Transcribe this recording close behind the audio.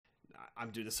I'm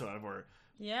doing this so out of order.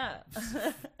 Yeah.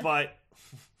 But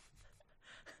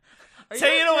take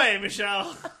it away,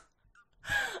 Michelle.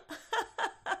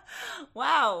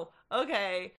 Wow.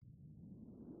 Okay.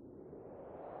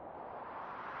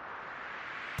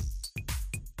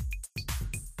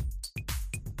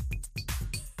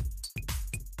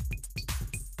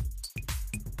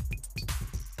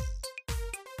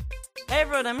 Hey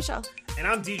everyone, I'm Michelle. And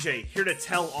I'm DJ, here to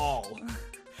tell all.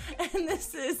 And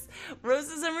this is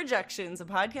Roses and Rejections, a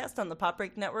podcast on the Pop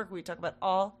Break Network where we talk about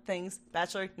all things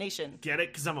Bachelor Nation. Get it?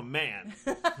 Because I'm a man.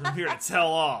 I'm here to tell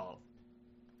all.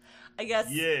 I guess.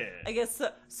 Yeah. I guess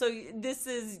so. So this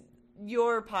is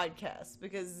your podcast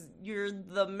because you're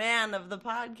the man of the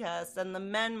podcast and the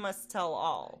men must tell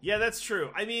all. Yeah, that's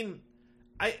true. I mean,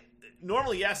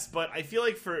 normally yes, but I feel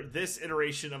like for this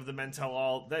iteration of the men tell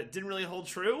all, that didn't really hold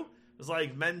true. It was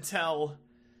like men tell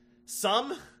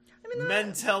some,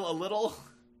 men tell a little.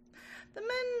 The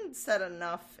men said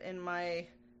enough, in my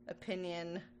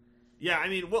opinion. Yeah, I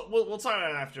mean, we'll talk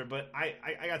about it after, but I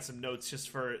got some notes just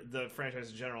for the franchise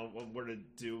in general, what we're to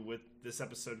do with this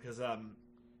episode, because I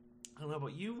don't know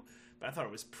about you, but I thought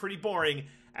it was pretty boring,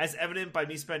 as evident by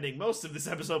me spending most of this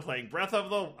episode playing Breath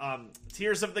of the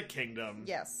Tears of the Kingdom.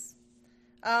 Yes.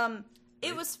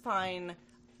 It was fine.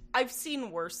 I've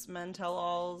seen worse men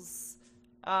tell-alls.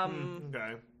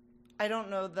 Okay. I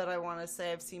don't know that I want to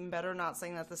say I've seen better, not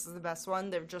saying that this is the best one.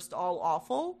 They're just all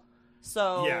awful.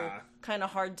 So, yeah, kind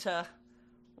of hard to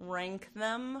rank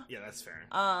them. Yeah, that's fair.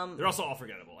 They're also all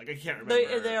forgettable. Like, I can't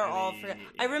remember. They're all forgettable.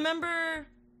 I remember,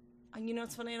 you know,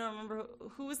 it's funny, I don't remember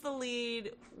who was the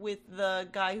lead with the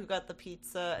guy who got the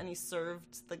pizza and he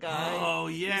served the guy. Oh,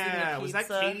 yeah. Was that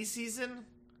Katie's season?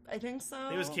 I think so.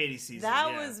 It was Katie's season.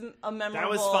 That was a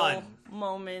memorable fun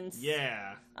moment.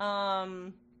 Yeah.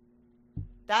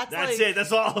 That's like, it.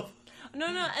 That's all. No.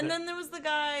 And then there was the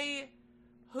guy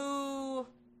who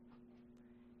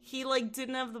he like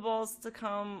didn't have the balls to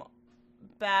come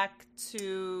back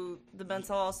to the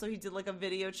mental hall, so he did like a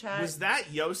video chat. Was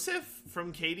that Yosef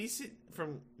from Katie's?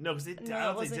 No, because they did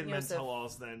mental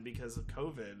halls then because of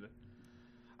COVID.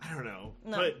 I don't know,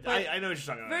 but I know what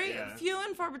you're talking about. Very few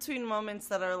and far between moments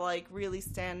that are like really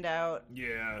stand out.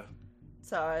 Yeah.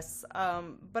 To us,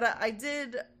 but I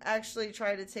did actually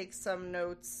try to take some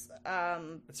notes.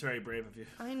 That's very brave of you.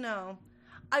 I know.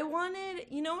 I wanted,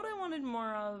 you know what I wanted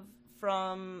more of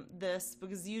from this,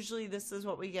 because usually this is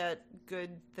what we get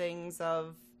good things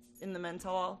of in the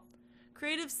mental hall.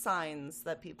 Creative signs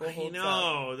that people hold up.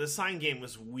 I know, the sign game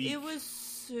was weak. It was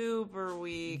super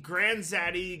weak. Grand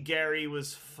Zaddy Gary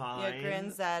was fine. Yeah,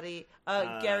 Grand Zaddy.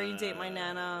 Gary Date My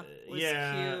Nana was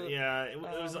cute. Yeah, it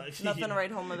was like, nothing to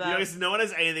write home about. No one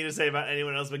has anything to say about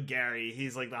anyone else but Gary.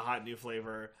 He's like the hot new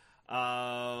flavor.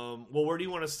 Well, where do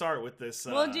you want to start with this?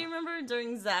 Well, do you remember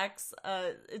during Zach's,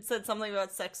 it said something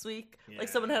about Sex Week? Yeah. Like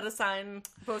someone had a sign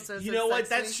posted. You know what?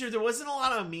 That's true. There wasn't a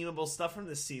lot of memeable stuff from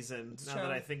this season. Now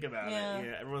that I think about it,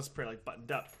 yeah, everyone's pretty like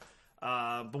buttoned up.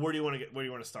 But where do you want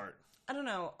to start? I don't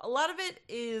know. A lot of it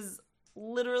is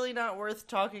literally not worth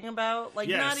talking about. Like,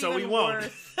 not so even we won't.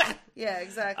 Worth. Yeah,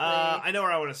 exactly. I know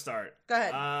where I want to start. Go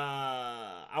ahead.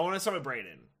 I want to start with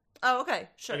Brayden. Oh, okay,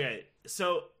 sure. Okay,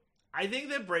 so I think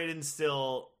that Brayden's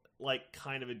still like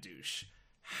kind of a douche.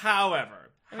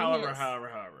 However,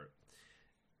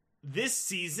 this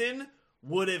season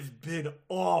would have been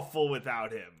awful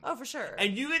without him. Oh, for sure.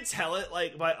 And you could tell it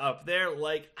like by up there.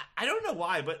 Like, I don't know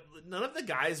why, but none of the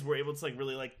guys were able to like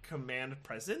really like command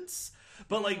presence.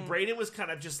 But like Brayden was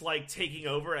kind of just like taking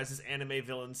over as his anime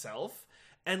villain self,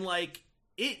 and like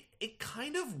it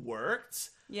kind of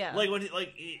worked. Yeah. Like when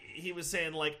he was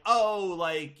saying like, oh,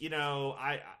 like, you know,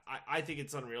 I think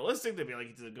it's unrealistic to be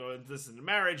like to go into this into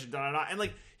marriage and da da da, and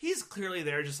like he's clearly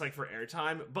there just like for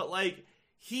airtime, but like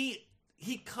he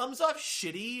comes off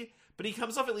shitty, but he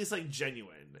comes off at least like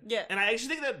genuine. Yeah. And I actually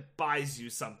think that buys you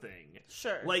something.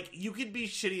 Sure. Like you could be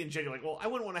shitty and genuine. Like, well, I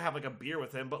wouldn't want to have like a beer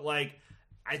with him, but like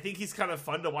I think he's kind of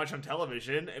fun to watch on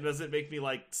television and doesn't make me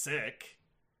like sick.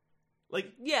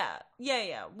 Like yeah.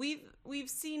 We've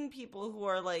seen people who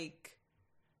are like,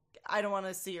 I don't want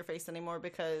to see your face anymore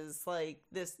because like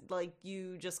this, like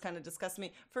you just kind of disgust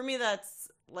me. For me, that's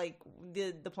like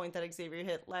the point that Xavier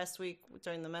hit last week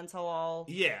during the mental hall.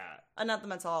 Yeah. Not the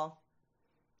mental hall.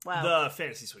 Wow. The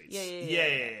fantasy suites.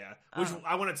 Yeah. Which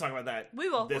I want to talk about that. We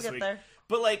will. We'll get there.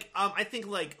 But like, I think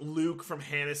like Luke from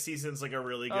Hannah's season's like a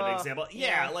really good example.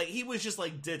 Yeah, like he was just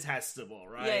like detestable,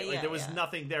 right? There was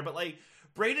nothing there. But like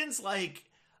Brayden's like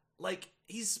like,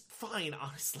 he's fine,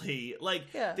 honestly.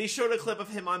 Like, Yeah. they showed a clip of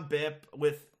him on BIP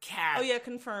with Kat. Oh, yeah,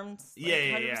 confirmed. Like,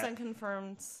 Yeah, 100%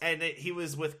 confirmed. And he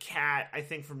was with Kat, I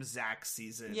think, from Zach's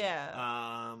season.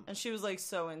 Yeah. And she was, like,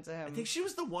 so into him. I think she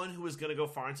was the one who was going to go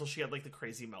far until she had, like, the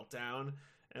crazy meltdown.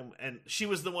 And she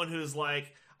was the one who's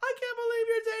like, I can't believe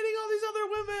you're dating all these other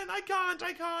women.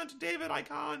 I can't. David, I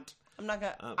can't. I'm not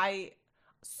gonna...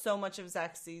 So much of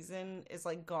Zach's season is,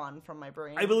 like, gone from my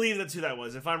brain. I believe that's who that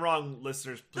was. If I'm wrong,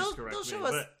 listeners, please correct me. They'll show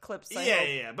us clips.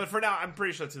 Yeah. But for now, I'm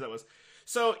pretty sure that's who that was.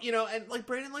 So, you know, and, like,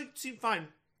 Brayden, like, seemed fine.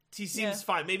 He seems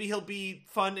fine. Maybe he'll be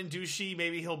fun and douchey.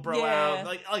 Maybe he'll bro out.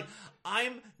 Like,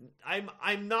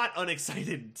 I'm not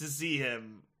unexcited to see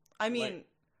him. I mean,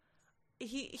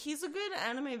 he's a good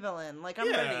anime villain. Like,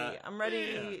 I'm ready. I'm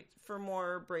ready for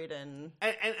more Brayden.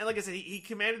 And like I said, he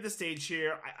commanded the stage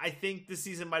here. I think this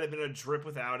season might have been a drip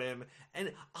without him.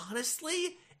 And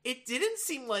honestly, it didn't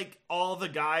seem like all the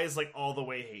guys, like, all the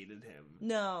way hated him.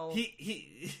 No.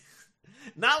 He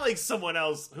not like someone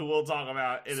else who we'll talk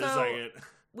about in a second.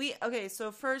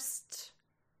 So first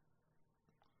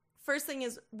thing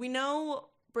is, we know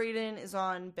Brayden is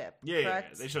on BIP, correct? Yeah,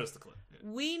 they showed us the clip. Yeah.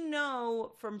 We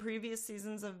know from previous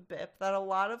seasons of BIP that a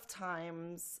lot of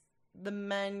times the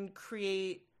men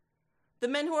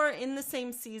who are in the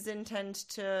same season tend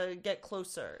to get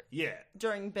closer. Yeah.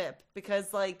 During BIP,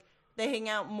 because, like, they hang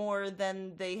out more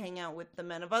than they hang out with the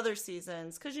men of other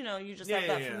seasons, because, you know, you just have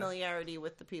that familiarity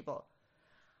with the people.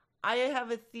 I have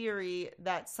a theory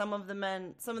that some of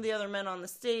the other men on the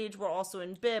stage were also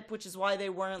in BIP, which is why they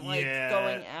weren't, like,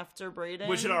 going after Brayden.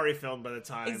 Which had already filmed by the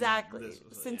time. Exactly.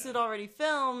 Since it already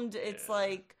filmed, it's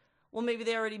like, well, maybe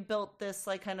they already built this,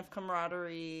 like, kind of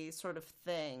camaraderie sort of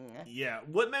thing. Yeah.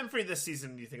 What men for this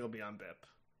season do you think will be on BIP?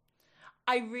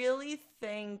 I really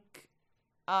think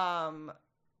Sean...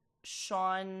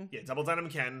 Yeah, Double Denim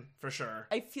Ken, for sure.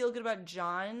 I feel good about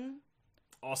John.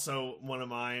 Also one of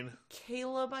mine.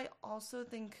 Caleb, I also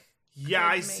think... Yeah,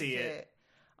 I see it.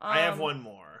 I have one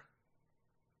more.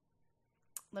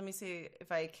 Let me see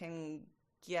if I can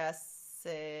guess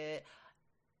it.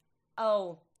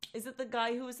 Oh... Is it the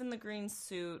guy who was in the green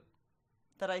suit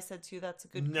that I said to you? That's a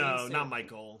good green suit. No, not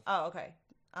Michael. Oh, okay.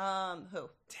 Who?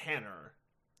 Tanner.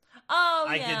 Oh,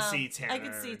 I could see Tanner. I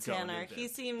could see Tanner. He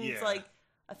seems like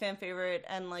a fan favorite,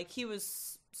 and, like, he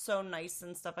was so nice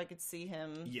and stuff. I could see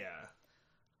him. Yeah.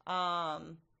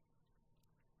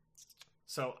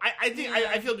 So I think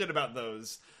I feel good about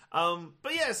those.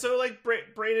 But yeah, so, like,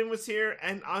 Brayden was here,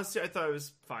 and honestly, I thought it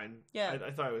was fine. Yeah.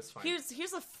 I thought it was fine.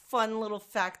 Here's a fun little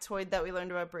factoid that we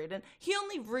learned about Brayden. He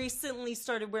only recently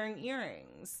started wearing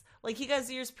earrings. Like, he got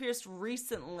his ears pierced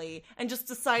recently, and just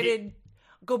decided,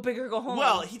 go big or go home.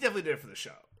 Well, he definitely did it for the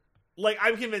show. Like,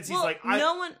 I'm convinced he's like...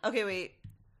 Okay, wait.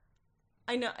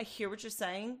 I know, I hear what you're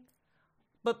saying,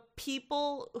 but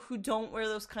people who don't wear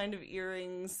those kind of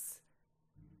earrings,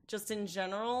 just in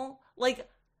general, like...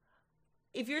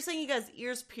 If you're saying he got his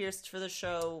ears pierced for the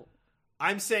show...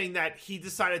 I'm saying that he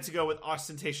decided to go with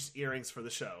ostentatious earrings for the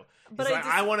show. But he's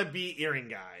I want to be earring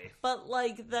guy. But,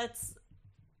 like, that's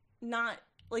not...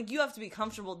 Like, you have to be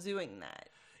comfortable doing that.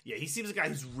 Yeah, he seems like a guy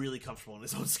who's really comfortable in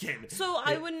his own skin. So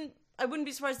I wouldn't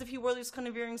be surprised if he wore these kind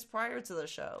of earrings prior to the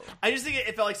show. I just think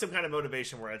it felt like some kind of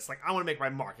motivation where it's like, I want to make my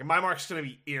mark. And my mark's going to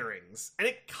be earrings. And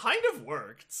it kind of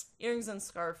worked. Earrings and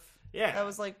scarf. Yeah. That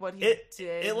was, like, what he did.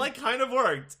 It, like, kind of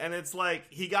worked. And it's like,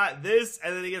 he got this,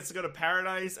 and then he gets to go to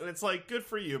Paradise, and it's like, good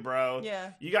for you, bro.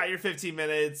 Yeah. You got your 15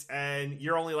 minutes, and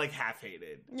you're only, like,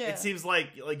 half-hated. Yeah. It seems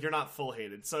like you're not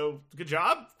full-hated. So, good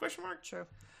job? Question mark? True.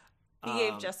 He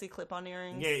gave Jesse clip-on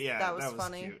earrings. Yeah. That was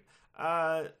funny. Cute.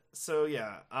 So,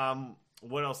 yeah.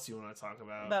 What else do you want to talk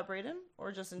about? About Brayden?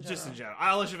 Or just in general? Just in general.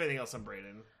 I'll let you have anything else on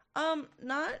Brayden.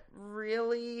 Not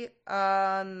really.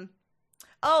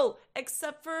 Oh,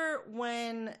 except for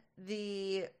when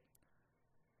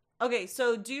Okay,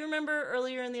 so do you remember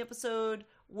earlier in the episode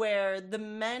where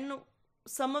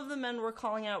some of the men were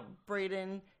calling out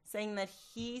Brayden, saying that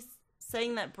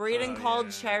Brayden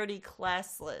called Charity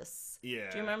classless?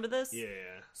 Yeah. Do you remember this? Yeah.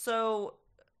 So,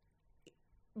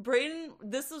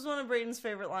 this was one of Brayden's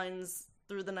favorite lines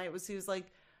through the night, was he was like,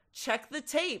 check the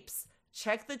tapes.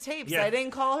 Check the tapes. Yeah. I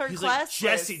didn't call her classless. Like,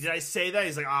 Jesse, did I say that?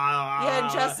 He's like, Yeah,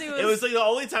 Jesse was... It was like the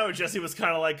only time where Jesse was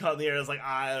kind of like caught in the air. I was like,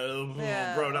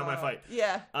 bro, not my fight.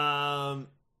 Yeah.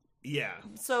 Yeah.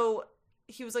 So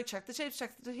he was like, check the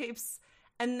tapes.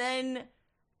 And then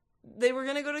they were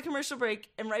going to go to commercial break.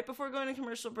 And right before going to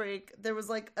commercial break, there was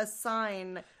like a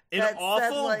sign An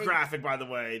awful graphic, by the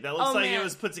way. That looks like it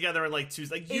was put together in like 2.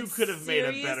 Like, you could have made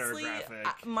a better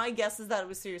graphic. My guess is that it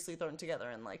was seriously thrown together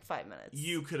in like 5 minutes.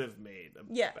 You could have made a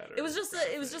better. It was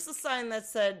just a sign that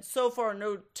said, "So far,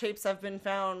 no tapes have been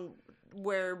found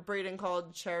where Braden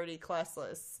called Charity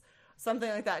classless," something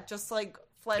like that. Just like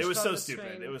flashed. It was on so the stupid.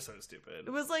 screen. It was so stupid.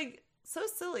 It was like so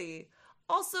silly.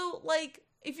 Also, like,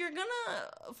 if you're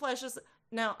gonna flash this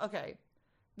now, okay.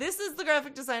 This is the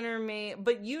graphic designer in me,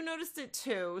 but you noticed it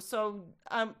too. So,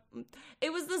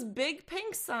 it was this big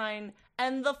pink sign,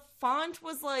 and the font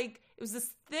was like, it was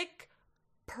this thick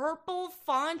purple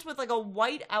font with like a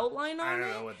white outline on it. I don't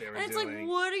know what they were doing. And it's like,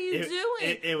 what are you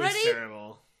doing? It was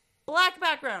terrible. Black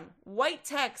background, white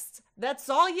text. That's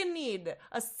all you need.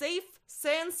 A safe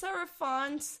sans serif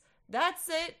font. That's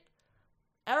it.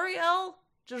 Arial,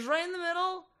 just right in the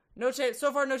middle. No tape.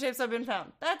 So far, no tapes have been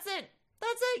found. That's it.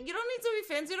 That's it. You don't need to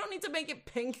be fancy. You don't need to make it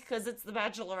pink because it's the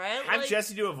Bachelorette. Have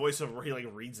Jesse do a voiceover where he like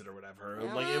reads it or whatever.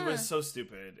 Like, it was so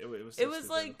stupid. It was. So stupid.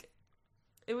 Like,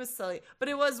 it was silly, but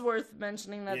it was worth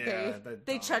mentioning that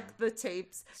they checked the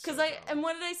tapes because and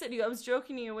what did I say to you? I was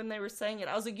joking to you when they were saying it.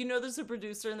 I was like, there's a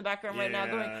producer in the background right now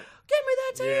going, "Get me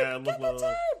that tape. Yeah, get the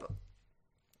tape."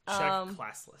 Check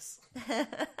classless.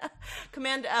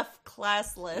 Command F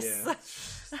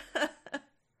classless. Yeah.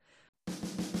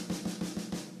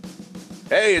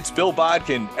 Hey, it's Bill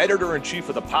Bodkin, editor-in-chief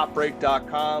of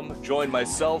thepopbreak.com. Join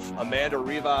myself, Amanda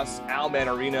Rivas, Al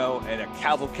Manarino, and a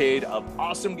cavalcade of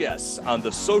awesome guests on the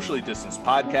Socially Distanced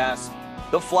Podcast,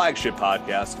 the flagship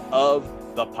podcast of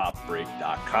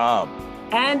thepopbreak.com.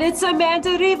 And it's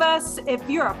Amanda Rivas. If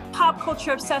you're a pop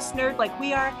culture obsessed nerd like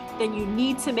we are, then you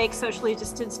need to make Socially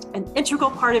Distanced an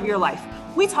integral part of your life.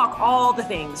 We talk all the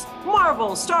things,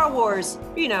 Marvel, Star Wars,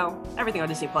 everything on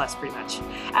Disney Plus pretty much,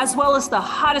 as well as the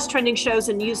hottest trending shows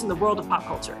and news in the world of pop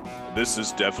culture. This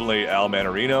is definitely Al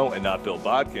Manarino and not Bill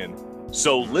Bodkin.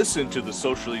 So listen to the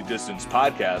Socially Distanced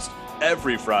Podcast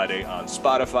every Friday on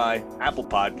Spotify, Apple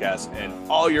Podcasts, and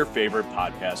all your favorite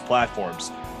podcast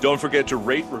platforms. Don't forget to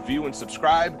rate, review, and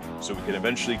subscribe so we can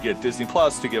eventually get Disney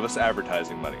Plus to give us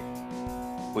advertising money.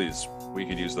 Please, we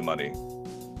could use the money.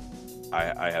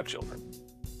 I have children.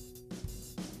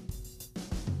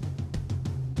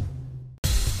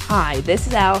 Hi, this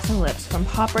is Allison Lips from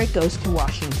Pop Break Goes to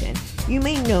Washington. You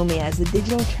may know me as the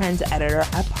digital trends editor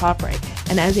at Pop Break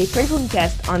and as a frequent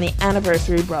guest on the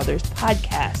Anniversary Brothers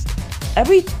podcast.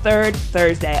 Every third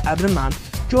Thursday of the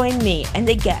month, join me and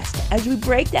a guest as we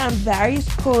break down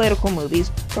various political movies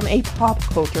from a pop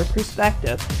culture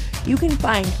perspective. You can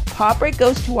find Pop Break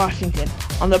Goes to Washington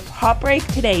on the Pop Break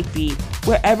Today feed,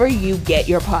 wherever you get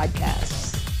your podcasts.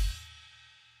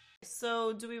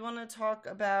 So, do we want to talk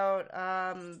about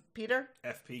Peter?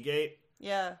 FP Gate?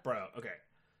 Yeah. Bro, okay.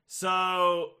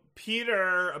 So,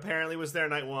 Peter apparently was there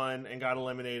night 1 and got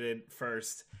eliminated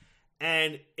first.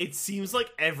 And it seems like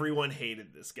everyone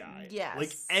hated this guy. Yes.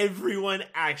 Like, everyone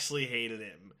actually hated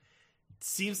him.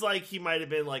 Seems like he might have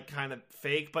been, like, kind of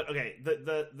fake. But, okay,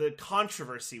 the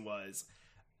controversy was,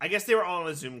 I guess they were all on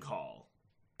a Zoom call.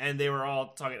 And they were all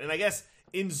talking. And I guess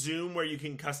in Zoom, where you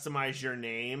can customize your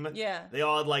name, they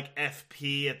all had, like,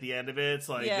 FP at the end of it.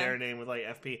 So, like, their name was, like,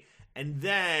 FP. And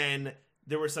then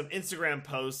there were some Instagram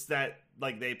posts that,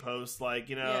 like, they post, like,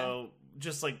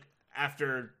 just, like,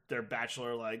 after their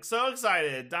Bachelor, like, so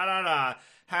excited, da-da-da,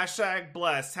 hashtag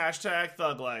blessed, hashtag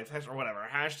thug life, or whatever,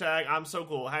 hashtag I'm so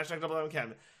cool, hashtag double M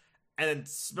Kevin, and then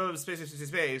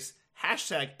space,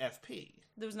 hashtag FP.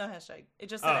 There was no hashtag. It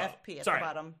just said FP at the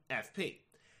bottom. FP.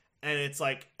 And it's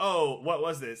like, oh, what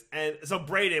was this? And so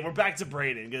Braden, we're back to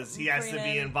Braden, because he has to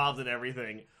be involved in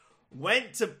everything,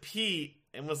 went to Pete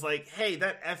and was like, hey,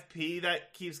 that FP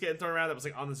that keeps getting thrown around, that was,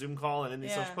 like, on the Zoom call and in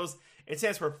these social posts, it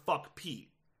stands for fuck Pete.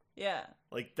 Yeah.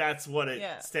 Like, that's what it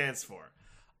stands for.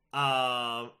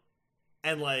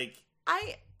 And, like...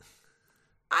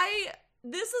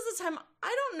 This is a time...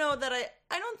 I don't know that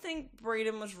I don't think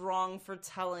Braden was wrong for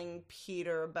telling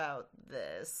Peter about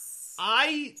this.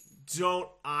 I don't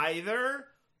either.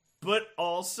 But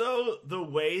also, the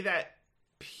way that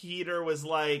Peter was,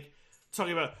 like,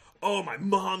 talking about... Oh, my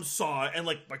mom saw it, and,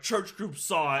 like, my church group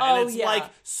saw it, and it's like,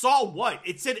 saw what?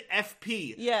 It said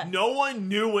FP. Yeah. No one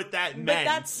knew what that meant.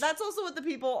 But that's also what the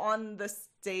people on the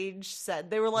stage said.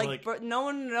 They were like, no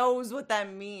one knows what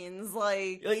that means.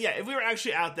 Like, yeah, if we were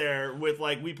actually out there with,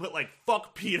 like, we put, like,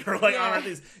 fuck Peter, like, on our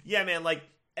things. Yeah, man, like,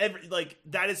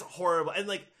 that is horrible. And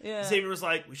Xavier was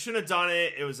like, we shouldn't have done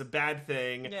it. It was a bad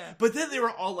thing. Yeah. But then they were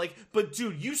all like, but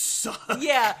dude, you suck.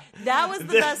 Yeah, that was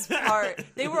the best part.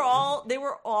 They were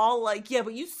all like, yeah,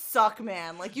 but you suck,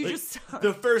 man. Like, you just suck.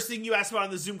 The first thing you asked about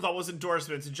on the Zoom call was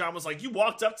endorsements, and John was like, you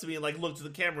walked up to me and looked at the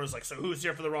camera and was like, so who's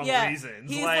here for the wrong reasons?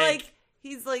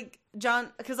 He's like,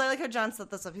 John, because I like how John set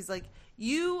this up. He's like,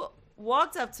 you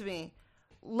walked up to me,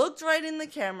 looked right in the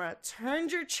camera,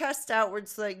 turned your chest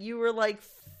outwards so that you were like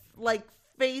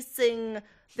facing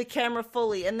the camera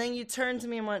fully, and then you turned to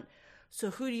me and went, so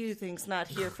who do you think's not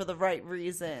here for the right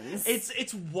reasons?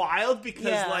 It's wild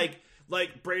because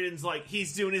Braden's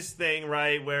he's doing his thing,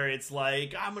 right, where it's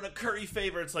like, I'm gonna curry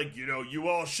favor. It's like, you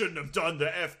all shouldn't have done the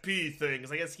FP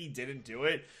things. I guess he didn't do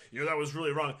it. That was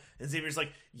really wrong. And Xavier's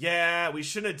like, yeah, we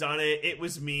shouldn't have done it. It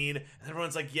was mean. And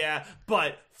everyone's like, yeah,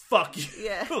 but fuck you.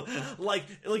 Yeah.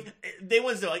 They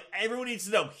want to know, everyone needs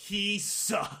to know he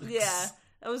sucks. Yeah.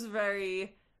 That was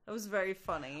very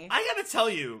funny. I gotta tell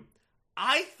you,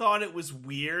 I thought it was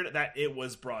weird that it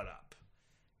was brought up.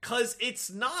 'Cause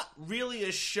it's not really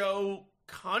a show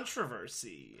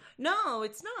controversy. No,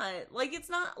 it's not. It's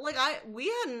not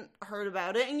we hadn't heard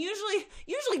about it, and usually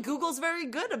Google's very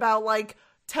good about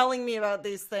telling me about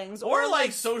these things, or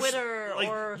social Twitter,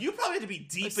 or you probably have to be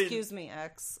deep excuse me,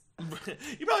 X.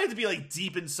 You probably have to be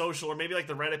deep in social, or maybe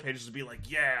the Reddit pages would be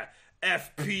yeah,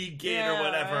 FP gate or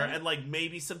whatever, right? And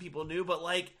maybe some people knew, but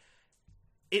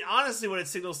it honestly, what it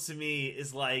signals to me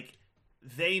is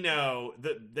they know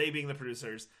that they being the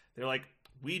producers, they're like,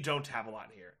 we don't have a lot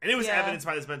here, and it was evidenced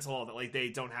by this mental health that they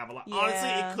don't have a lot. Honestly,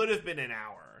 it could have been an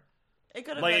hour. It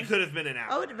could have it could have been an hour.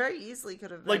 Oh, it very easily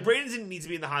could have been. Braden didn't need to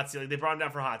be in the hot seat. They brought him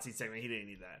down for a hot seat segment. He didn't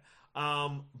need that.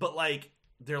 But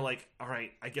they're all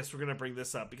right, I guess we're gonna bring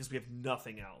this up because we have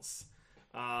nothing else.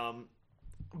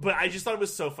 But I just thought it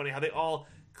was so funny how they all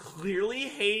clearly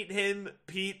hate him,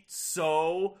 Pete,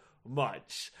 so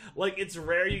much. It's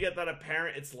rare you get that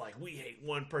apparent. It's we hate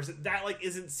one person that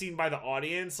isn't seen by the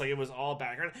audience. It was all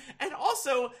background, and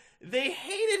also they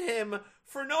hated him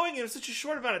for knowing him such a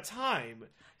short amount of time.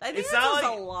 I think that's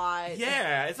a lot.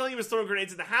 Yeah, it's not like he was throwing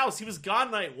grenades in the house. He was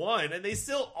gone night one, and they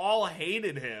still all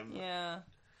hated him. Yeah.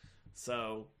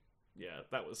 So, yeah,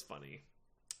 that was funny.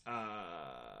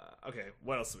 Okay,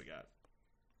 what else do we got?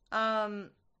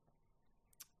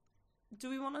 Do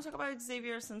we want to talk about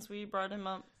Xavier since we brought him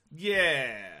up?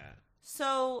 Yeah.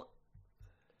 So,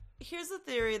 here's a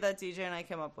theory that DJ and I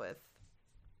came up with.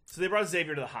 So they brought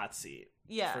Xavier to the hot seat.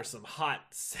 Yeah. For some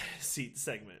hot seat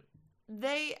segment.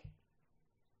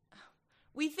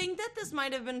 We think that this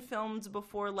might have been filmed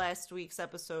before last week's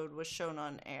episode was shown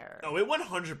on air. Oh, it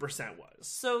 100% was.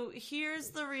 So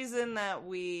here's the reason that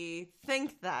we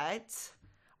think that,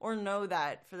 or know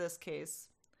that for this case.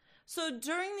 So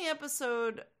during the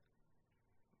episode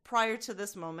prior to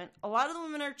this moment, a lot of the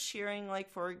women are cheering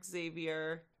for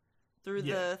Xavier through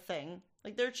the thing.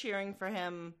 They're cheering for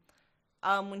him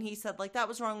when he said that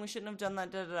was wrong, we shouldn't have done that,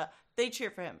 da-da-da. They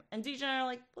cheer for him. And DJ and I are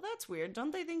like, well, that's weird.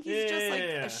 Don't they think he's just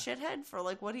a shithead for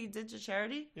what he did to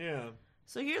Charity? Yeah.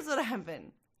 So here's what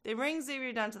happened. They bring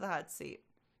Xavier down to the hot seat.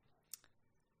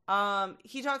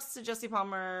 He talks to Jesse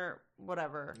Palmer,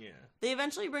 whatever. Yeah. They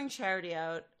eventually bring Charity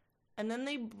out, and then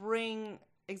they bring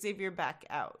Xavier back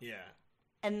out. Yeah.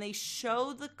 And they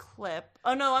show the clip.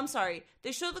 Oh, no, I'm sorry.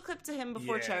 They show the clip to him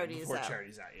before Charity is out. Before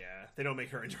Charity's out, yeah. They don't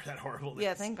make her endure that horribleness.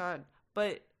 Yeah, thank God.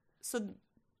 But, so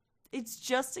it's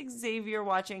just Xavier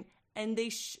watching, and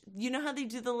they you know how they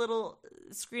do the little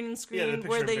screen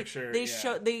where they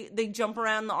show they jump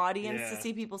around the audience to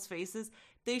see people's faces.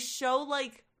 They show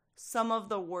some of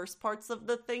the worst parts of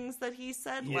the things that he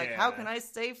said, how can I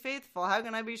stay faithful? How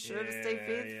can I be sure to stay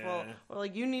faithful? Or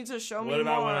you need to show me more. What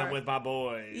about when I'm with my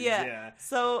boys? Yeah.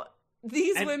 So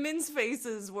these women's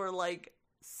faces were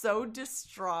so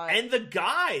distraught. And the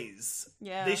guys.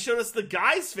 Yeah. They showed us the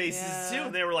guys' faces too.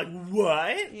 And they were like,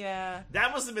 what? Yeah.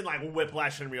 That must have been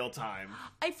whiplash in real time.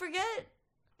 I forget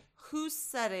who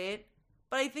said it,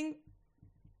 but I think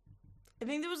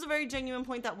there was a very genuine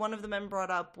point that one of the men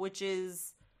brought up, which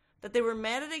is that they were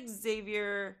mad at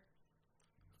Xavier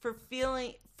for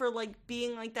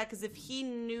being like that, because if he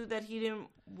knew that he didn't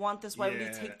want this, why would he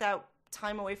take that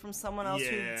time away from someone else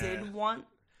who did want?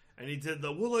 And he did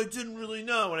I didn't really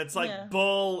know. And it's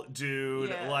bull, dude.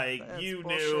 You bullshit.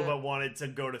 knew but wanted to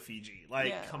go to Fiji.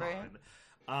 Come right.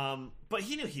 on. But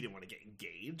he knew he didn't want to get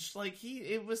engaged.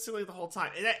 It was silly the whole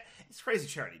time. And it's crazy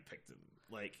Charity picked him.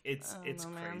 It's crazy.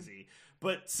 Man.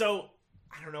 But so,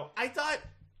 I don't know. I thought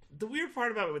the weird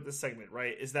part about it with this segment,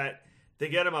 right, is that they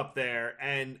get him up there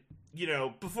and,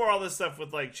 before all this stuff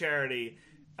with Charity,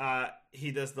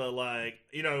 he does the, like,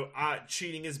 you know,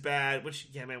 cheating is bad, which,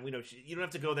 yeah, man, we know, you don't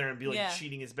have to go there and be like,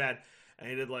 cheating is bad. And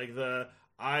he did, like,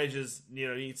 I just, you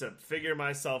know, need to figure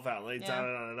myself out, like,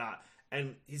 da-da-da-da-da.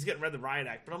 And he's getting read the riot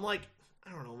act, but I'm like,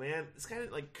 I don't know, man. This guy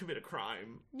didn't, like, commit a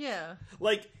crime. Yeah.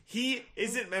 Like, he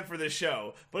isn't meant for this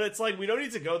show, but it's like, we don't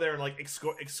need to go there and, like,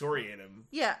 excoriate him.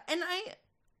 Yeah, and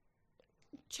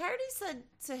Charity said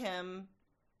to him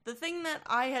the thing that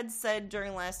I had said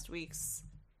during last week's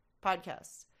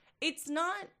podcast. It's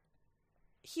not,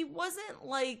 he wasn't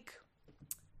like,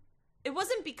 it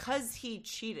wasn't because he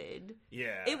cheated.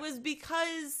 Yeah. It was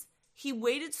because he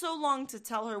waited so long to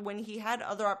tell her when he had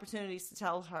other opportunities to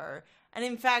tell her. And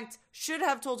in fact, should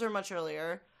have told her much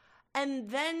earlier. And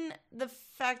then the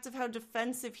fact of how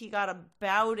defensive he got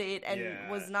about it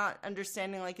and was not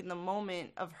understanding, like, in the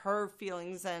moment of her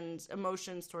feelings and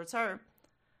emotions towards her.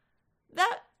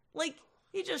 That, like,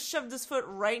 he just shoved his foot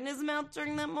right in his mouth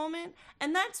during that moment.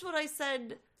 And that's what I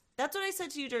said. That's what I said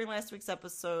to you during last week's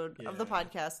episode of the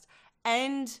podcast.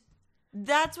 And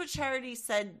that's what Charity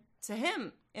said to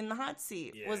him in the hot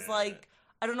seat. Was like,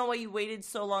 I don't know why you waited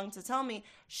so long to tell me.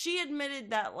 She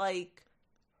admitted that, like,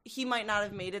 he might not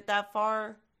have made it that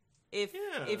far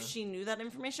if she knew that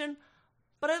information.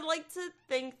 But I'd like to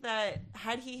think that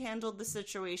had he handled the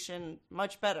situation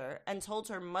much better and told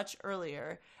her much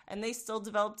earlier, and they still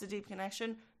developed a deep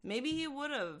connection, maybe he would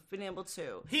have been able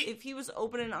to. If he was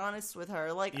open and honest with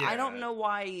her. Like, I don't know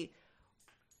why...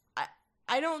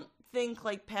 I don't think,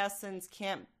 like, past sins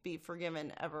can't be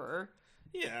forgiven ever.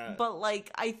 Yeah. But,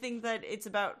 like, I think that it's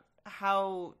about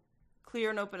how clear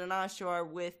and open and honest you are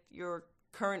with your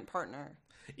current partner.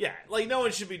 Yeah, like, no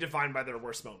one should be defined by their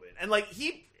worst moment. And, like,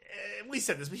 we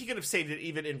said this, but he could have saved it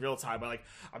even in real time by, like,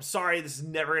 I'm sorry, this is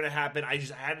never going to happen. I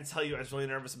had to tell you, I was really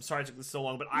nervous. I'm sorry it took this so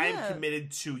long, but I am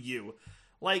committed to you.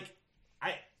 Like,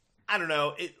 I don't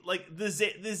know. It, like, the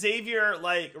Xavier,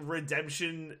 like,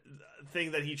 redemption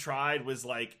thing that he tried was,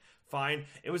 like, fine.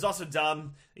 It was also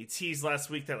dumb. They teased last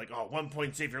week that, like, 1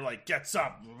 point Xavier, like, gets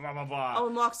up, blah, blah, blah. Oh,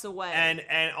 and walks away. And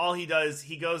all he does,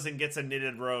 he goes and gets a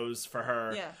knitted rose for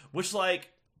her. Yeah. Which,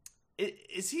 like,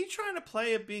 is he trying to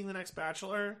play at being the next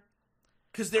Bachelor?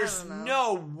 Because there's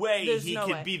no way he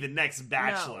could be the next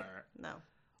Bachelor. No.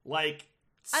 Like,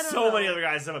 so many other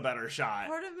guys have a better shot.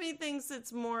 Part of me thinks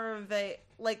it's more of a,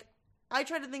 like, I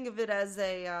try to think of it as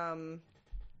a,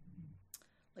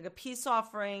 like, a peace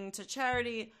offering to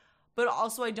Charity. But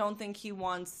also, I don't think he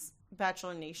wants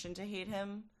Bachelor Nation to hate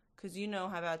him. Because you know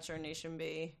how Bachelor Nation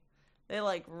be. They,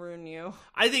 like, ruin you.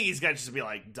 I think he's got to just be,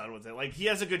 like, done with it. Like, he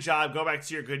has a good job. Go back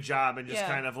to your good job. And just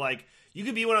kind of, like, you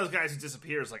could be one of those guys who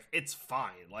disappears. Like, it's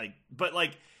fine. Like, but,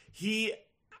 like, I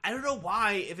don't know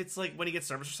why, if it's, like, when he gets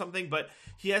nervous or something. But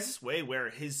he has this way where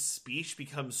his speech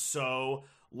becomes so,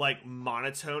 like,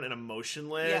 monotone and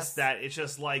emotionless that it's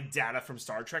just, like, Data from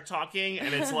Star Trek talking.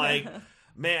 And it's like,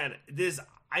 man,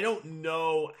 I don't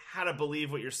know how to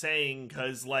believe what you're saying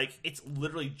because, like, it's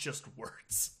literally just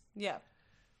words. Yeah.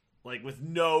 Like, with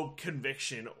no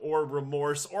conviction or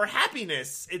remorse or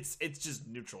happiness. It's just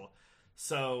neutral.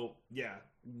 So, yeah.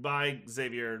 Bye,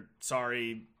 Xavier.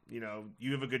 Sorry. You know,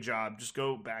 you have a good job. Just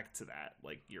go back to that.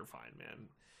 Like, you're fine, man.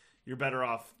 You're better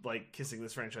off, like, kissing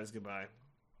this franchise goodbye.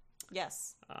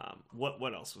 Yes.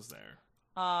 What else was there?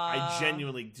 I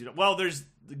genuinely do not. Well, there's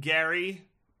Gary.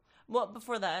 Well,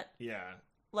 before that. Yeah.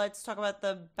 Let's talk about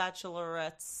the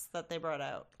Bachelorettes that they brought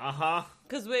out. Uh-huh.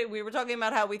 Because we were talking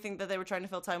about how we think that they were trying to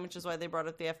fill time, which is why they brought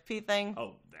up the FP thing.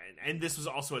 Oh, and this was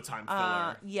also a time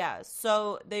filler. Yeah,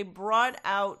 so they brought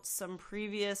out some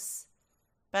previous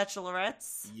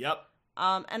Bachelorettes. Yep.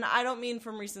 And I don't mean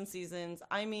from recent seasons.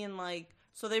 I mean, like,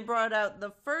 so they brought out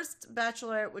the first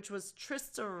Bachelorette, which was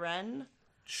Trista Wren.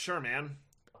 Sure, man.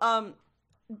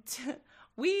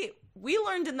 We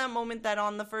learned in that moment that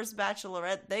on the first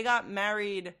Bachelorette, they got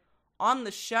married on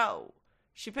the show.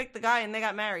 She picked the guy and they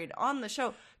got married on the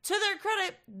show. To their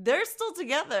credit, they're still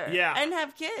together. Yeah. And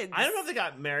have kids. I don't know if they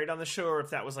got married on the show or if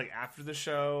that was, like, after the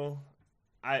show.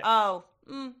 But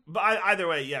either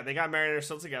way, yeah, they got married and they're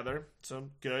still together. So,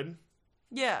 good.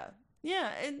 Yeah.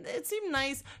 Yeah, it seemed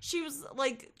nice. She was,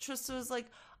 like, Trista was like,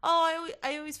 oh,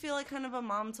 I always feel like kind of a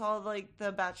mom to all, like,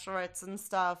 the Bachelorettes and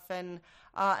stuff. And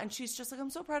she's just like, I'm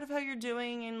so proud of how you're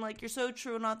doing. And, like, you're so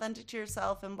true and authentic to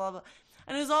yourself and blah, blah.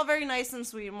 And it was all very nice and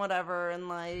sweet and whatever. And,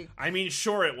 like... I mean,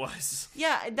 sure it was.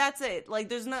 Yeah, that's it. Like,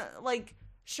 there's not... Like,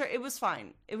 sure, it was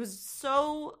fine. It was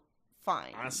so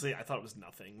fine. Honestly, I thought it was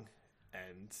nothing.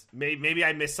 And maybe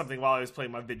I missed something while I was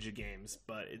playing my video games,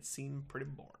 but it seemed pretty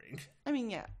boring. I mean,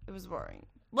 yeah, it was boring.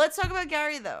 Let's talk about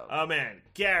Gary, though. Oh, man.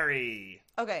 Gary.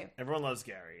 Okay. Everyone loves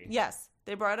Gary. Yes.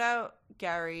 They brought out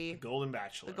Gary. The Golden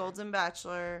Bachelor. The Golden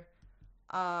Bachelor.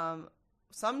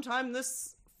 sometime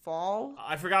this fall.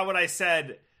 I forgot what I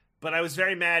said, but I was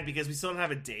very mad because we still don't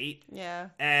have a date. Yeah.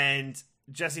 And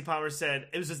Jesse Palmer said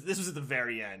this was at the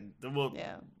very end. We'll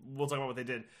talk about what they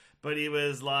did. But he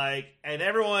was like, and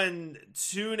everyone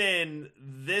tune in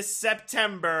this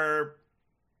September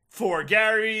for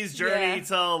Gary's Journey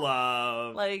to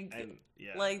Love. Like,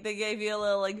 like they gave you a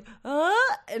little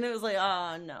and it was like,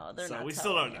 oh no, they're not. So we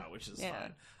still don't know, which is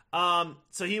fine.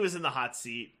 So he was in the hot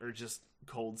seat or just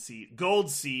gold seat. He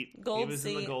was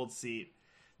in the gold seat.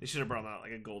 They should have brought him out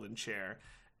like a golden chair.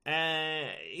 And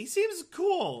he seems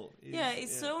cool.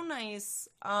 He's so nice.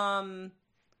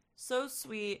 So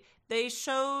sweet. They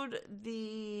showed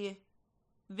the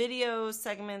video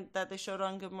segment that they showed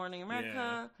on Good Morning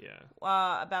America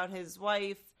about his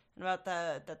wife and about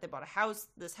that they bought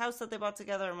this house that they bought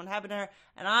together and what happened to her.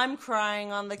 And I'm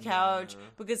crying on the couch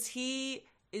because he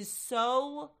is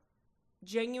so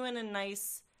genuine and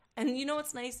nice. And you know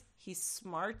what's nice? He's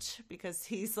smart because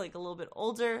he's like a little bit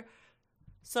older.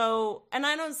 So, and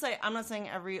I'm not saying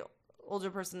every older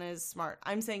person is smart.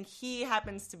 I'm saying he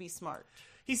happens to be smart.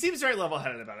 He seems very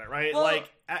level-headed about it, right? Well, like,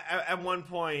 at one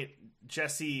point,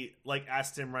 Jesse, like,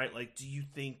 asked him, right, like, do you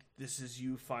think this is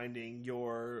you finding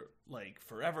your, like,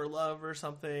 forever love or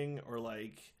something? Or,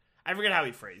 like, I forget how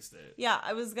he phrased it. Yeah,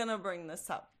 I was gonna bring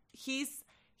this up. He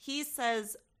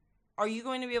says, are you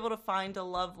going to be able to find a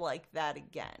love like that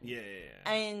again? Yeah.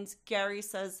 And Gary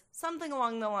says something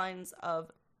along the lines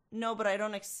of, no, but I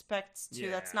don't expect to.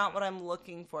 That's not what I'm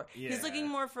looking for. Yeah. He's looking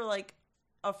more for, like,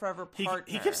 a forever partner.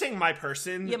 He kept saying my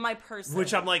person. Yeah, my person.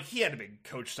 Which I'm like, he had to be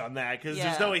coached on that, because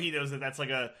there's no way he knows that that's, like,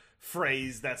 a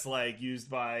phrase that's, like, used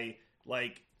by,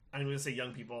 like, I'm going to say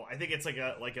young people. I think it's, like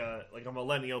a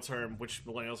millennial term, which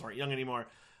millennials aren't young anymore.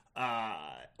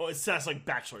 It's like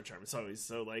Bachelor term. It's always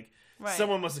so, like,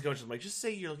 someone must have coached him, like, just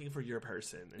say you're looking for your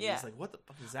person. And he's like, what the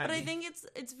fuck does that mean? But I think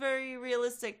it's very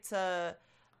realistic to...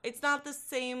 It's not the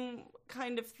same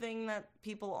kind of thing that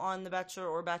people on The Bachelor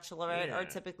or Bachelorette are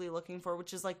typically looking for,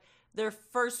 which is, like, their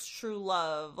first true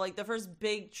love, like, the first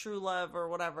big true love or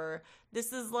whatever.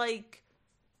 This is, like,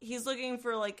 he's looking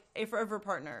for, like, a forever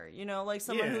partner, you know, like,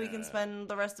 someone who he can spend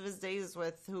the rest of his days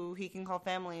with, who he can call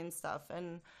family and stuff.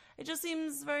 And it just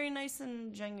seems very nice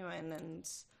and genuine, and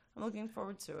I'm looking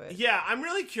forward to it. Yeah, I'm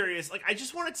really curious. Like, I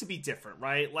just want it to be different,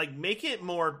 right? Like, make it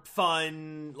more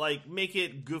fun. Like, make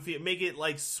it goofy. Make it,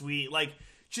 like, sweet. Like,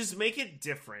 just make it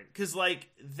different. Because, like,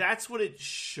 that's what it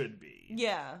should be.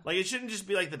 Yeah. Like, it shouldn't just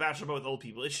be like The Bachelor but with old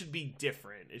people. It should be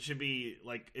different. It should be,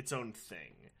 like, its own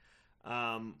thing.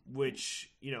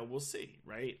 Which, you know, we'll see,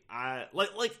 right?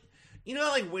 Like, you know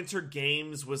how, like, Winter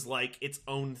Games was, like, its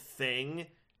own thing?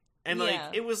 And, like,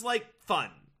 it was, like, fun.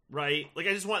 Right? Like,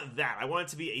 I just want that. I want it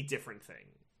to be a different thing.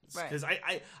 Right. Because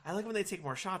I like when they take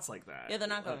more shots like that. Yeah, they're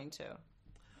not going to.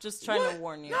 Just trying to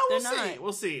warn you. No, they're we'll see.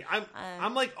 We'll see.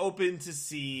 I'm, like, open to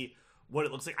see what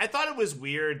it looks like. I thought it was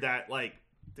weird that, like,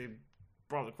 they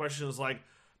brought the question was like,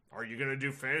 are you going to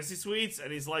do fantasy suites?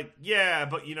 And he's like, yeah,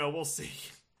 but, you know, we'll see.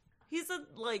 He said,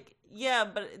 like, yeah,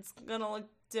 but it's going to look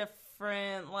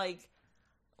different. Like,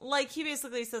 he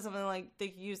basically said something like,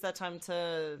 they use that time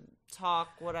to talk,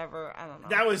 whatever. I don't know.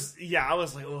 That was, I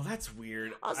was like, oh, that's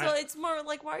weird. Also, it's more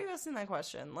like, why are you asking that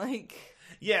question? Like...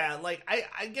 Yeah, like,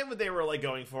 I get what they were, like,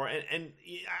 going for, and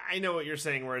I know what you're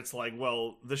saying, where it's like,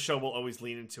 well, the show will always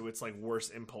lean into its, like,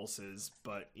 worst impulses,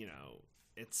 but, you know,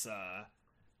 it's,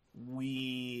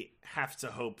 we have to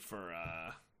hope for,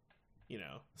 you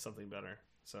know, something better,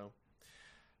 so.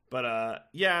 But,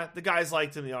 yeah, the guys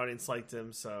liked him, the audience liked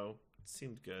him, so...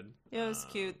 Seemed good. Yeah, it was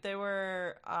cute. They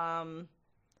were,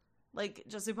 like,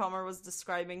 Jesse Palmer was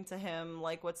describing to him,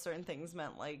 like, what certain things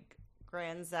meant, like,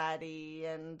 Grand Zaddy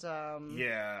and,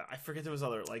 yeah, I forget there was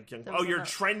other, like, young... Oh, you're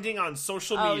trending on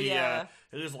social media.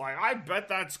 Yeah. It was like, I bet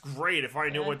that's great if I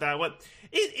knew what that was.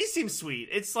 It seems sweet.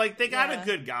 It's like, they got a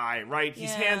good guy, right?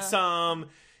 He's handsome.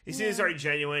 He seems very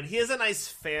genuine. He has a nice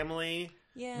family.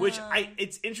 Yeah. Which,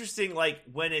 it's interesting, like,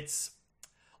 when it's...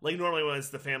 Like, normally when it's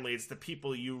the family, it's the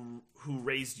people who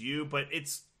raised you, but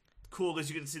it's cool because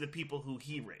you get to see the people who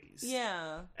he raised.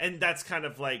 Yeah. And that's kind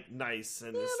of, like, nice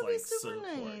and it's, like, super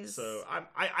support. nice. So,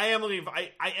 I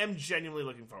am genuinely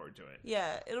looking forward to it.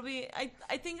 Yeah, it'll be,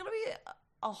 I think it'll be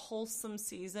a wholesome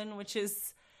season, which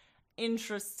is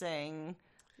interesting.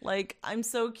 Like, I'm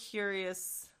so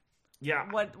curious. Yeah.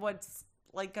 What's,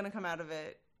 like, gonna come out of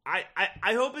it.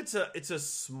 I hope it's a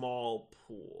small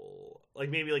pool, like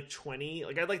maybe like 20.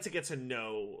 Like, I'd like to get to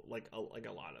know like a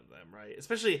lot of them, right?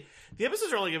 Especially the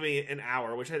episodes are only gonna be an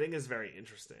hour, which I think is very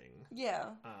interesting. Yeah.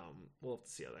 We'll have to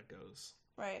see how that goes.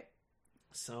 Right.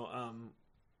 So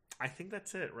I think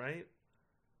that's it, right?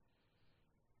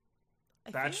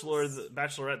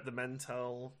 Bachelorette, the men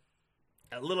tell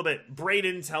a little bit.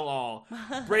 Braden tell all.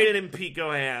 Braden and Pete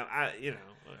go ham.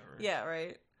 Whatever. Yeah,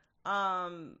 right.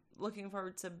 Looking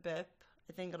forward to BIP.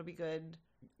 I think it'll be good.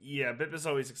 Yeah, BIP is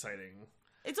always exciting.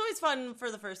 It's always fun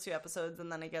for the first 2 episodes,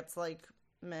 and then it gets like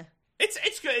meh.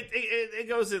 It's good. It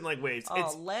goes in like waves.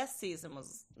 Last season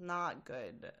was not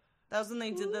good. That was when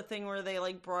they did the thing where they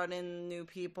like brought in new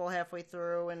people halfway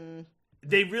through, and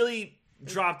they really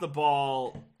dropped the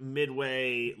ball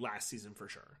midway last season for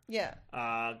sure. Yeah.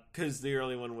 Because the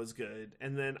early one was good,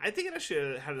 and then I think it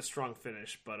actually had a strong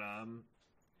finish. But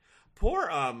poor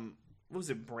what was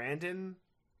it, Brandon?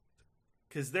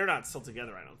 Because they're not still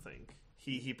together. I don't think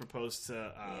he proposed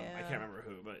to I can't remember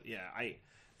who, but yeah,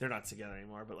 they're not together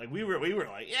anymore. But like we were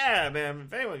like, yeah, man,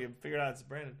 if anyone can figure it out, it's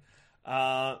Brandon.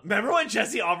 Remember when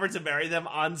Jesse offered to marry them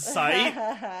on site?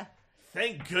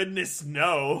 Thank goodness,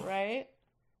 no. Right?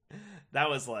 That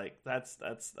was like that's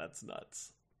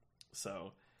nuts.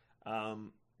 So,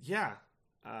 yeah.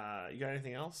 You got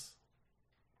anything else?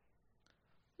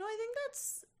 No, I think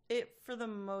that's it for the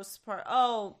most part.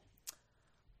 Oh,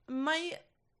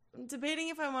 debating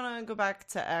if I want to go back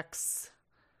to X,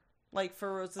 like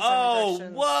for Roses and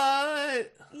Rejections. Oh,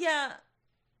 what? Yeah.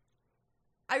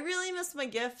 I really miss my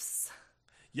gifts.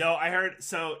 Yo, I heard,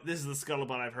 so this is the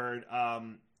scuttlebutt I've heard.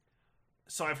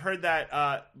 So I've heard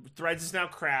that Threads is now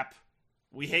crap.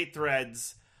 We hate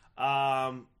Threads.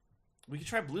 We could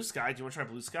try Blue Sky. Do you want to try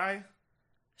Blue Sky?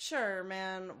 Sure,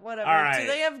 man. Whatever. All right. Do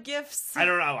they have gifts? I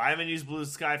don't know. I haven't used Blue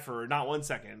Sky for not 1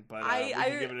 second, but we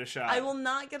can give it a shot. I will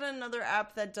not get another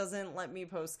app that doesn't let me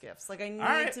post gifts. Like, I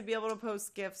need to be able to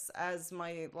post gifts as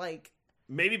my, like...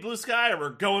 Maybe Blue Sky, or we're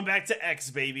going back to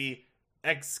X, baby.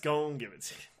 X, go and give it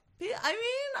to you. I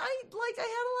mean, I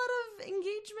had a lot of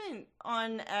engagement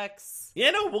on X. Yeah,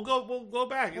 no, we'll go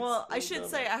back. Well, I should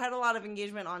say I had a lot of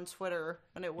engagement on Twitter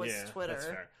when it was Twitter. That's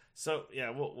fair. So yeah,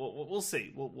 we'll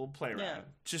see. We'll play around. Yeah.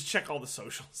 Just check all the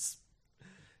socials.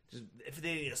 Just if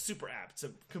they need a super app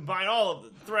to combine all of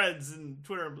the Threads and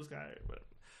Twitter and Blue Sky.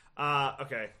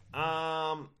 Okay.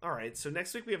 All right. So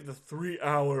next week we have the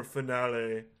 3-hour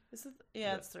finale. Is it?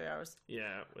 Yeah, it's 3 hours.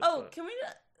 Yeah. Can we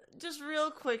just real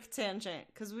quick tangent,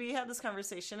 because we had this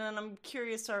conversation and I'm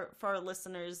curious for our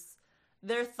listeners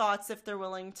their thoughts if they're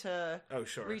willing to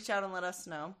reach out and let us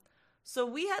know. So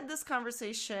we had this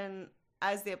conversation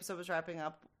as the episode was wrapping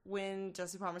up when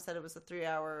Jesse Palmer said it was a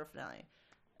 3-hour finale,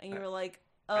 and you were like,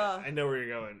 I know where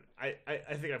you're going. I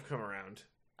think I've come around.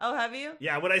 Oh, have you?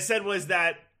 Yeah, what I said was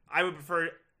that I would prefer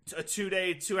a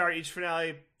 2-day 2-hour each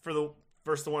finale for the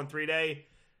versus the 1 3-day.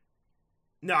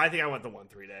 No, I think I want the 1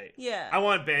 3-day. Yeah. I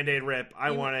want Band-Aid rip. I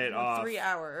want it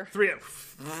 3-hour.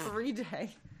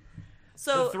 3-day.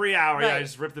 So the 3 hour, right. Yeah, I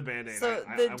just rip the Band-Aid. So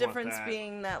the difference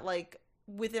being that, like,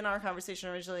 within our conversation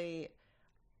originally,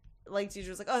 like, Deidre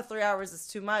was like, oh, 3 hours is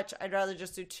too much. I'd rather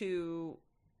just do 2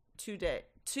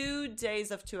 days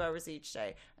of 2 hours each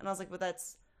day. And I was like, but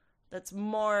that's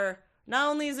more. Not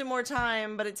only is it more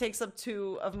time, but it takes up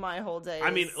 2 of my whole days. I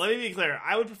mean, let me be clear.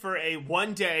 I would prefer a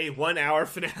 1 day, 1 hour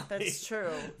finale. That's true.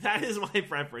 That is my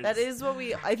preference. That is what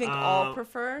I think all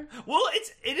prefer. Well,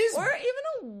 it is. Or even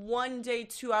a 1 day,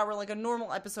 2 hour, like a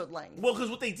normal episode length. Well, because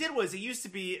what they did was it used to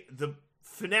be the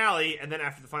finale and then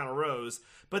after the final rose,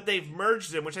 but they've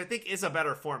merged them, which I think is a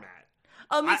better format.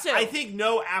 Oh, me too. I think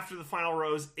no after the final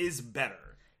rose is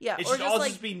better. Yeah, it should all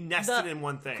just be nested in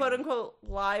one thing. "Quote unquote"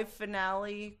 live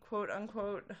finale, "quote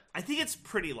unquote." I think it's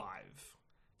pretty live.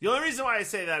 The only reason why I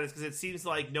say that is because it seems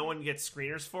like no one gets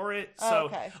screeners for it.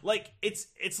 So, like, it's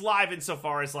live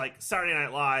insofar as like Saturday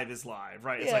Night Live is live,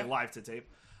 right? It's like live to tape.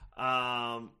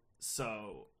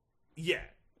 So yeah,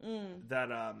 that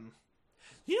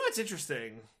you know what's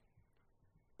interesting?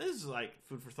 This is like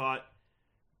food for thought.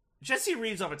 Jesse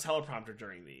reads off a teleprompter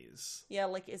during these. Yeah,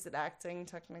 like, is it acting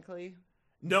technically?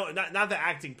 No, not the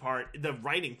acting part, the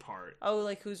writing part. Oh,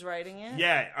 like who's writing it?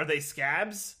 Yeah, are they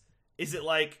scabs? Is it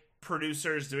like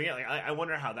producers doing it? Like, I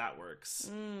wonder how that works.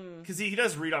 Because he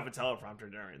does read off a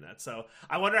teleprompter during that. So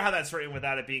I wonder how that's written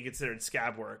without it being considered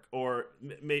scab work. Or,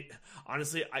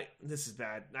 honestly, this is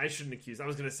bad. I shouldn't accuse. I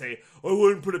was going to say, I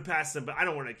wouldn't put it past them, but I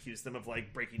don't want to accuse them of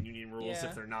like breaking union rules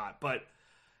if they're not. But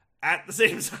at the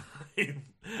same time,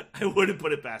 I wouldn't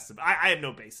put it past them. I have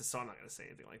no basis, so I'm not going to say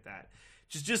anything like that.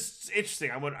 Just interesting.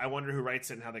 I wonder who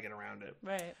writes it and how they get around it.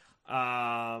 Right.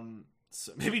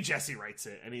 So maybe Jesse writes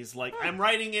it, and he's like, I'm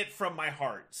writing it from my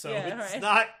heart, so it's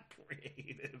not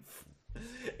creative.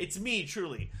 It's me,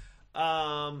 truly.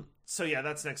 So yeah,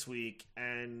 that's next week,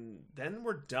 and then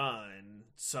we're done.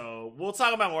 So we'll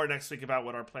talk about more next week about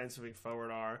what our plans moving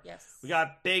forward are. Yes. We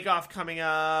got Bake Off coming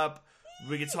up.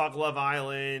 We could talk Love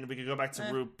Island. We could go back to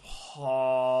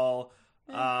RuPaul.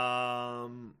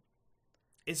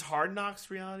 Is Hard Knocks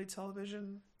reality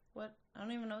television? What? I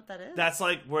don't even know what that is. That's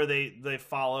like where they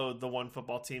follow the one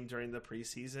football team during the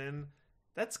preseason.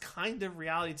 That's kind of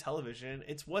reality television.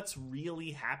 It's what's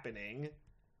really happening.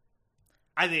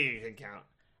 I think it can count.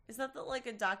 Is that like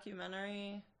a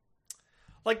documentary?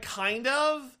 Like kind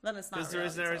of. Then it's not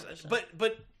reality television.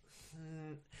 But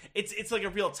it's like a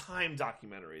real time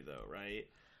documentary though, right?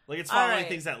 Like it's following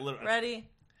things that literally. Ready?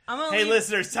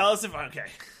 Listeners, tell us if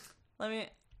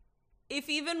If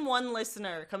even one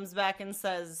listener comes back and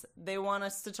says they want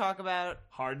us to talk about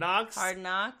Hard Knocks.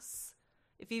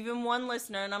 If even one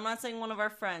listener, and I'm not saying one of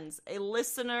our friends, a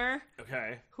listener,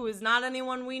 okay, who is not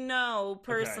anyone we know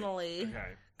personally,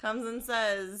 comes and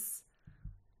says,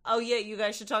 "Oh yeah, you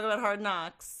guys should talk about Hard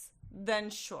Knocks,"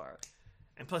 then sure.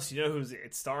 And plus, you know who's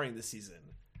it's starring this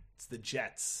season? It's the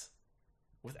Jets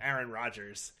with Aaron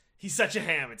Rodgers. He's such a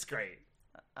ham. It's great.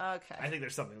 Okay. I think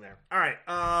there's something there. All right.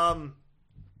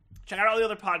 Check out all the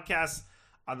other podcasts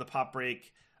on the Pop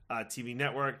Break TV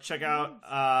network. Check out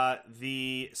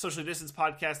the Socially Distanced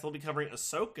podcast. They'll be covering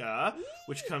Ahsoka,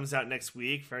 which comes out next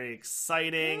week. Very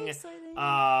exciting.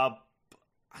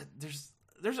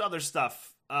 There's other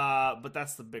stuff, but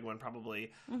that's the big one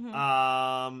probably.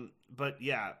 Mm-hmm. But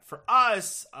yeah, for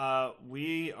us,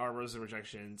 we are Roses and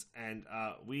Rejections, and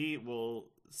we will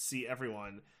see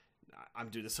everyone. I'm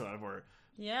doing this so out of order.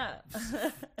 Yeah.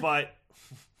 But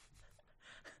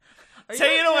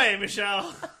take it away,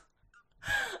 Michelle.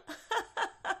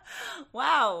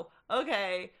 Wow.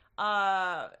 Okay.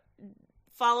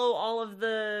 Follow all of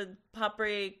the Pop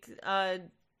Break. How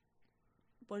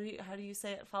do you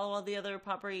say it? Follow all the other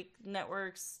Pop Break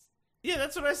networks. Yeah,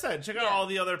 that's what I said. Check out all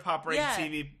the other Pop Break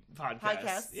TV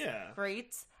podcasts. Yeah.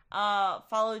 Great.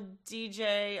 Follow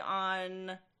DJ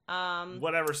on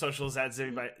whatever social is at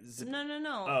Zippy by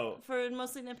No. Oh. For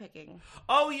mostly nitpicking.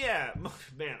 Oh yeah.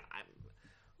 Man,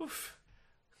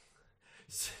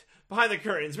 behind the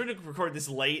curtains. We're going to record this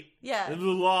late. Yeah. It's a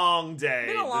long day.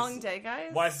 It's been a long day, guys.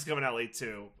 Why is this coming out late,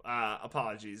 too?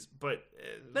 Apologies. But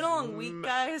been a long week,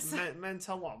 guys.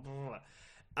 Mental.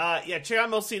 Yeah, check out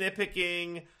Mostly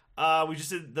Nitpicking. We just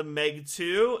did the Meg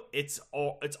 2. It's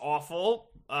awful.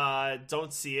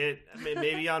 Don't see it.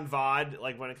 Maybe on VOD,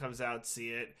 like when it comes out, see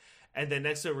it. And then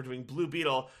next week we're doing Blue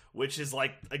Beetle, which is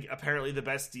like apparently the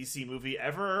best DC movie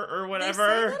ever or whatever.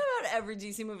 They say that about every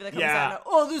DC movie that comes out.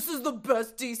 Oh, this is the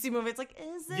best DC movie. It's like,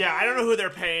 is it? Yeah, I don't know who they're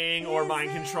paying or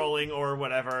mind controlling or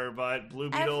whatever, but Blue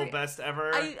Beetle, best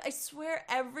ever. I swear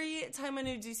every time a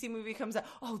new DC movie comes out,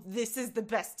 oh, this is the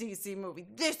best DC movie.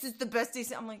 This is the best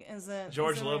DC. I'm like, is it?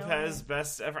 George Lopez,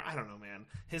 best ever. I don't know, man.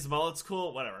 His mullet's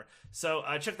cool, whatever. So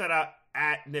check that out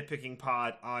at Nitpicking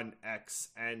Pod on X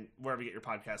and wherever you get your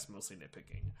podcast, Mostly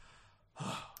Nitpicking.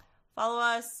 Follow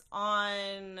us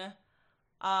on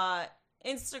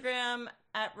Instagram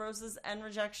at Roses and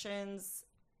Rejections,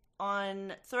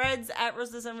 on Threads at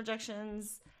Roses and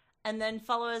Rejections, and then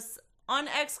follow us on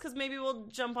X because maybe we'll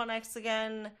jump on X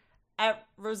again at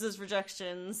Roses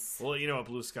Rejections. Well, you know what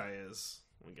Blue Sky is.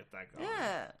 We'll get that going.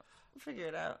 Yeah, we'll figure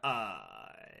it out.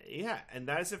 Yeah, and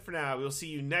that is it for now. We'll see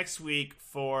you next week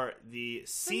for the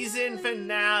season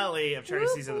finale of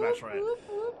Chinese season of The Bachelorette.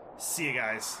 See you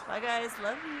guys. Bye, guys.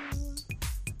 Love you.